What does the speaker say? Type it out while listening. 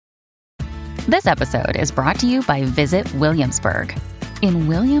This episode is brought to you by Visit Williamsburg. In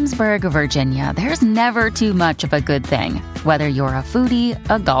Williamsburg, Virginia, there's never too much of a good thing. Whether you're a foodie,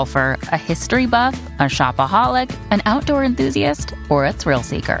 a golfer, a history buff, a shopaholic, an outdoor enthusiast, or a thrill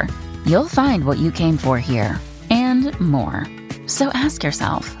seeker, you'll find what you came for here and more. So ask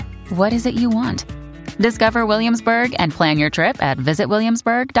yourself, what is it you want? Discover Williamsburg and plan your trip at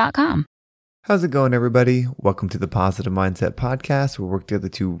visitwilliamsburg.com. How's it going, everybody? Welcome to the Positive Mindset Podcast. We work together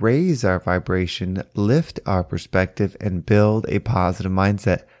to raise our vibration, lift our perspective, and build a positive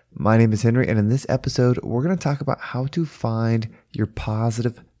mindset. My name is Henry, and in this episode, we're going to talk about how to find your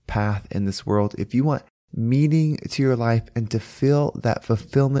positive path in this world. If you want meaning to your life and to feel that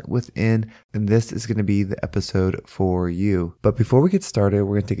fulfillment within, then this is going to be the episode for you. But before we get started,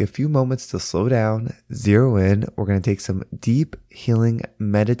 we're going to take a few moments to slow down, zero in. We're going to take some deep, healing,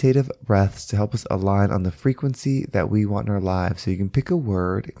 meditative breaths to help us align on the frequency that we want in our lives. So you can pick a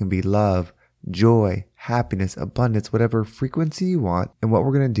word. It can be love, joy, happiness, abundance, whatever frequency you want. And what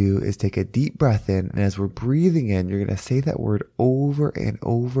we're going to do is take a deep breath in. And as we're breathing in, you're going to say that word over and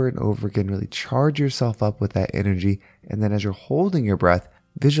over and over again. Really charge yourself up with that energy. And then as you're holding your breath,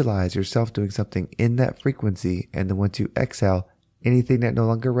 visualize yourself doing something in that frequency. And then once you exhale, anything that no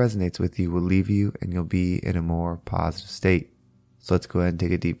longer resonates with you will leave you and you'll be in a more positive state. So let's go ahead and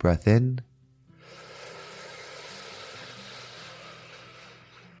take a deep breath in.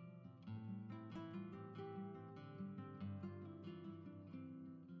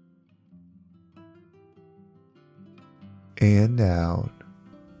 And out.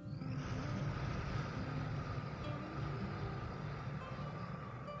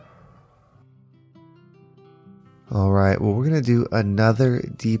 All right, well, we're going to do another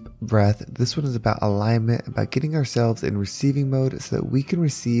deep breath. This one is about alignment, about getting ourselves in receiving mode so that we can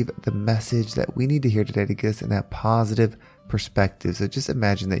receive the message that we need to hear today to get us in that positive perspective. So just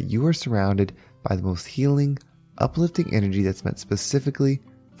imagine that you are surrounded by the most healing, uplifting energy that's meant specifically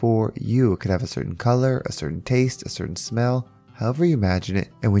for you. It could have a certain color, a certain taste, a certain smell, however you imagine it.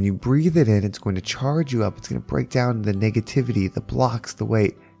 And when you breathe it in, it's going to charge you up. It's going to break down the negativity, the blocks, the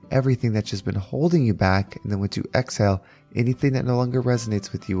weight, everything that's just been holding you back. And then once you exhale, anything that no longer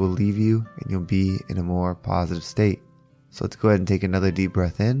resonates with you will leave you and you'll be in a more positive state. So let's go ahead and take another deep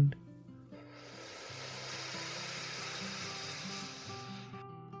breath in.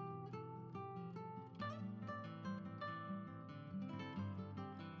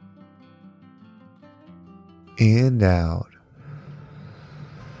 And out.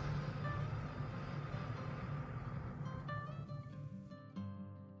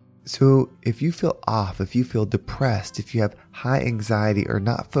 So if you feel off, if you feel depressed, if you have high anxiety or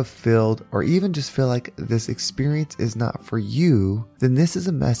not fulfilled, or even just feel like this experience is not for you, then this is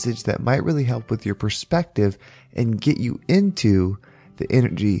a message that might really help with your perspective and get you into the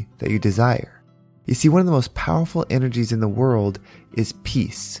energy that you desire. You see, one of the most powerful energies in the world is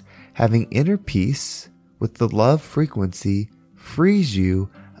peace. Having inner peace with the love frequency frees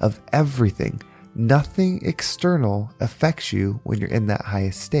you of everything. Nothing external affects you when you're in that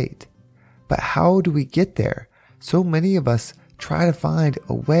highest state. But how do we get there? So many of us try to find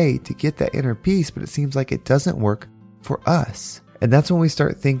a way to get that inner peace, but it seems like it doesn't work for us. And that's when we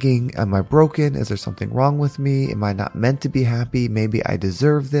start thinking, am I broken? Is there something wrong with me? Am I not meant to be happy? Maybe I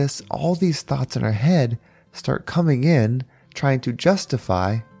deserve this. All these thoughts in our head start coming in, trying to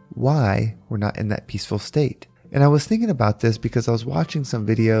justify why we're not in that peaceful state. And I was thinking about this because I was watching some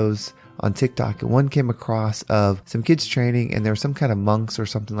videos on TikTok and one came across of some kids training and there were some kind of monks or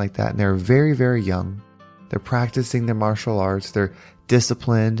something like that. And they're very, very young. They're practicing their martial arts. They're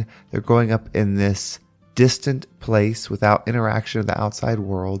disciplined. They're growing up in this distant place without interaction with the outside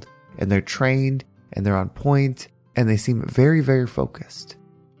world. And they're trained and they're on point and they seem very, very focused.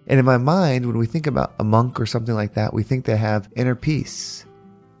 And in my mind, when we think about a monk or something like that, we think they have inner peace.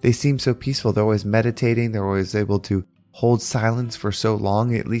 They seem so peaceful. They're always meditating. They're always able to hold silence for so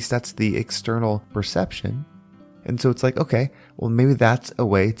long. At least that's the external perception. And so it's like, okay, well, maybe that's a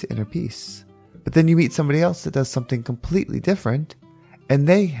way to inner peace. But then you meet somebody else that does something completely different and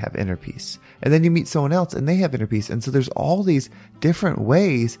they have inner peace. And then you meet someone else and they have inner peace. And so there's all these different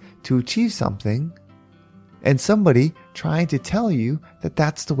ways to achieve something and somebody trying to tell you that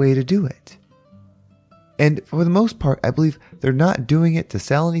that's the way to do it. And for the most part, I believe they're not doing it to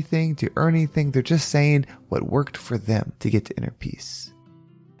sell anything, to earn anything. They're just saying what worked for them to get to inner peace.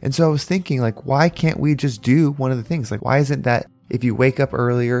 And so I was thinking, like, why can't we just do one of the things? Like, why isn't that if you wake up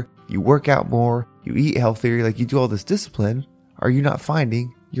earlier, you work out more, you eat healthier, like you do all this discipline, are you not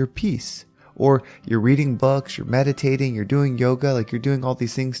finding your peace? Or you're reading books, you're meditating, you're doing yoga, like you're doing all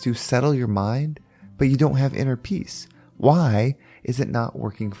these things to settle your mind, but you don't have inner peace. Why is it not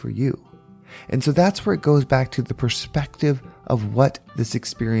working for you? And so that's where it goes back to the perspective of what this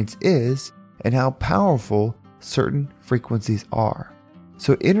experience is and how powerful certain frequencies are.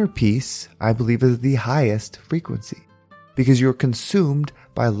 So inner peace, I believe, is the highest frequency because you're consumed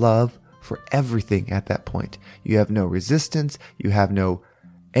by love for everything at that point. You have no resistance, you have no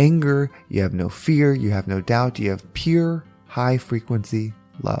anger, you have no fear, you have no doubt, you have pure high frequency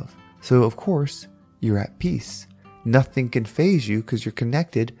love. So of course, you're at peace. Nothing can faze you because you're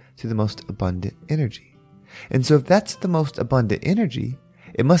connected to the most abundant energy. And so if that's the most abundant energy,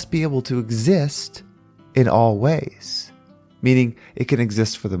 it must be able to exist in all ways. Meaning it can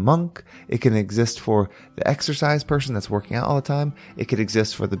exist for the monk, it can exist for the exercise person that's working out all the time, it could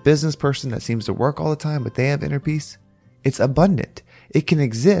exist for the business person that seems to work all the time but they have inner peace. It's abundant. It can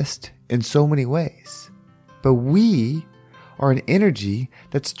exist in so many ways. But we are an energy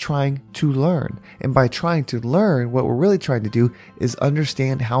that's trying to learn. And by trying to learn, what we're really trying to do is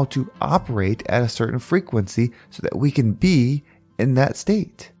understand how to operate at a certain frequency so that we can be in that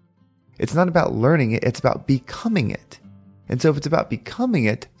state. It's not about learning it, it's about becoming it. And so if it's about becoming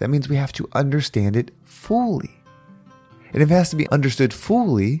it, that means we have to understand it fully. And if it has to be understood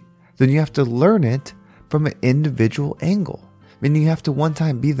fully, then you have to learn it from an individual angle. Meaning you have to one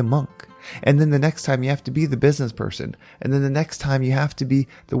time be the monk. And then the next time you have to be the business person. And then the next time you have to be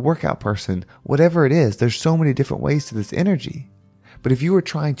the workout person. Whatever it is, there's so many different ways to this energy. But if you are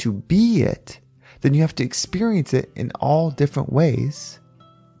trying to be it, then you have to experience it in all different ways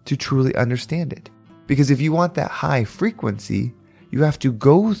to truly understand it. Because if you want that high frequency, you have to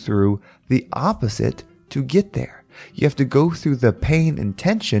go through the opposite to get there. You have to go through the pain and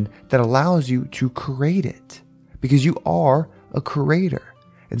tension that allows you to create it. Because you are a creator.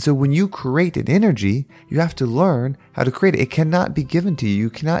 And so when you create an energy, you have to learn how to create it. It cannot be given to you. You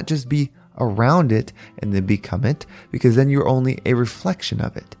cannot just be around it and then become it, because then you're only a reflection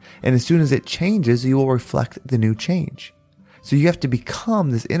of it. And as soon as it changes, you will reflect the new change. So you have to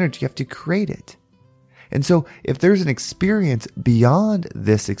become this energy. You have to create it. And so if there's an experience beyond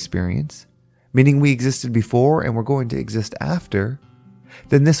this experience, meaning we existed before and we're going to exist after,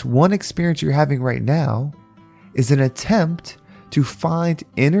 then this one experience you're having right now is an attempt to find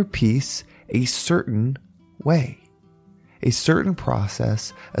inner peace a certain way, a certain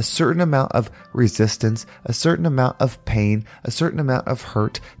process, a certain amount of resistance, a certain amount of pain, a certain amount of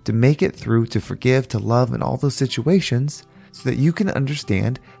hurt to make it through, to forgive, to love in all those situations so that you can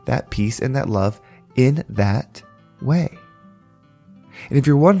understand that peace and that love in that way. And if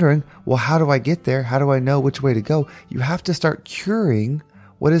you're wondering, well, how do I get there? How do I know which way to go? You have to start curing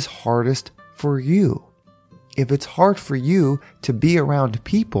what is hardest for you. If it's hard for you to be around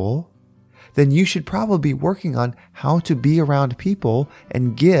people, then you should probably be working on how to be around people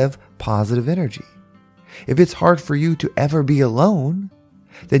and give positive energy. If it's hard for you to ever be alone,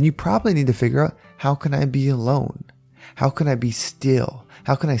 then you probably need to figure out, how can I be alone? How can I be still?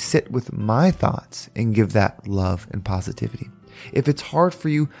 How can I sit with my thoughts and give that love and positivity? If it's hard for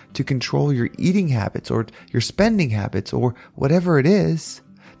you to control your eating habits or your spending habits or whatever it is,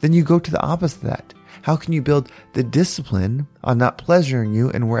 then you go to the opposite of that. How can you build the discipline on not pleasuring you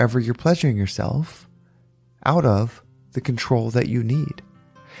and wherever you're pleasuring yourself out of the control that you need?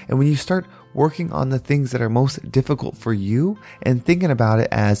 And when you start working on the things that are most difficult for you and thinking about it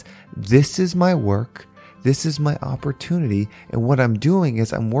as, this is my work, this is my opportunity, and what I'm doing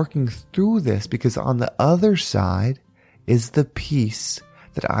is I'm working through this because on the other side is the peace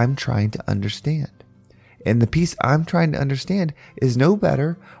that I'm trying to understand. And the peace I'm trying to understand is no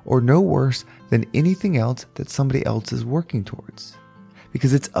better or no worse than anything else that somebody else is working towards.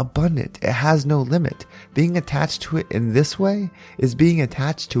 Because it's abundant. It has no limit. Being attached to it in this way is being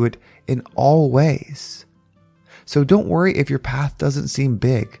attached to it in all ways. So don't worry if your path doesn't seem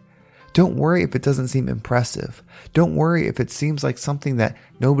big. Don't worry if it doesn't seem impressive. Don't worry if it seems like something that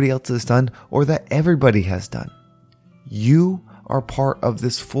nobody else has done or that everybody has done. You are part of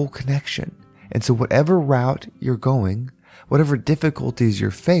this full connection. And so whatever route you're going, whatever difficulties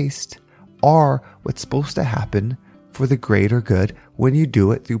you're faced, are what's supposed to happen for the greater good when you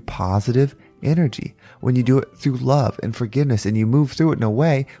do it through positive energy, when you do it through love and forgiveness, and you move through it in a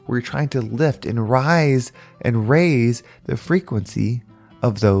way where you're trying to lift and rise and raise the frequency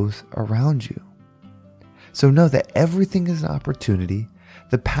of those around you. So know that everything is an opportunity.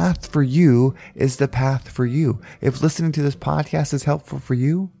 The path for you is the path for you. If listening to this podcast is helpful for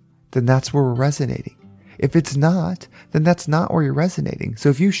you, then that's where we're resonating. If it's not, then that's not where you're resonating. So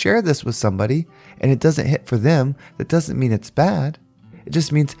if you share this with somebody and it doesn't hit for them, that doesn't mean it's bad. It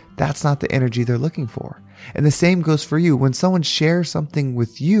just means that's not the energy they're looking for. And the same goes for you. When someone shares something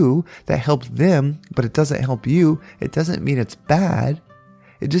with you that helps them, but it doesn't help you, it doesn't mean it's bad.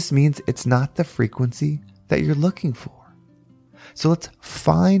 It just means it's not the frequency that you're looking for. So let's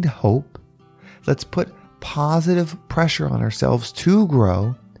find hope. Let's put positive pressure on ourselves to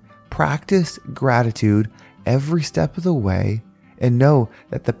grow, practice gratitude every step of the way, and know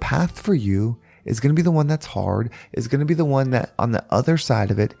that the path for you is going to be the one that's hard, is going to be the one that on the other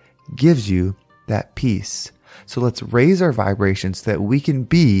side of it gives you that peace. So let's raise our vibrations so that we can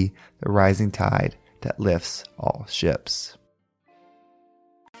be the rising tide that lifts all ships.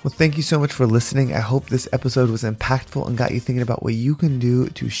 Well, thank you so much for listening. I hope this episode was impactful and got you thinking about what you can do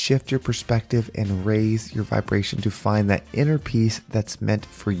to shift your perspective and raise your vibration to find that inner peace that's meant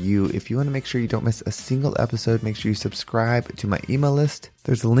for you. If you want to make sure you don't miss a single episode, make sure you subscribe to my email list.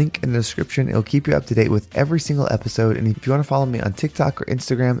 There's a link in the description. It'll keep you up to date with every single episode. And if you want to follow me on TikTok or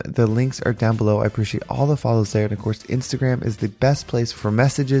Instagram, the links are down below. I appreciate all the follows there. And of course, Instagram is the best place for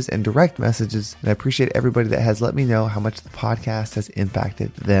messages and direct messages. And I appreciate everybody that has let me know how much the podcast has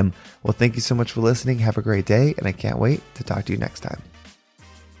impacted them. Well, thank you so much for listening. Have a great day. And I can't wait to talk to you next time.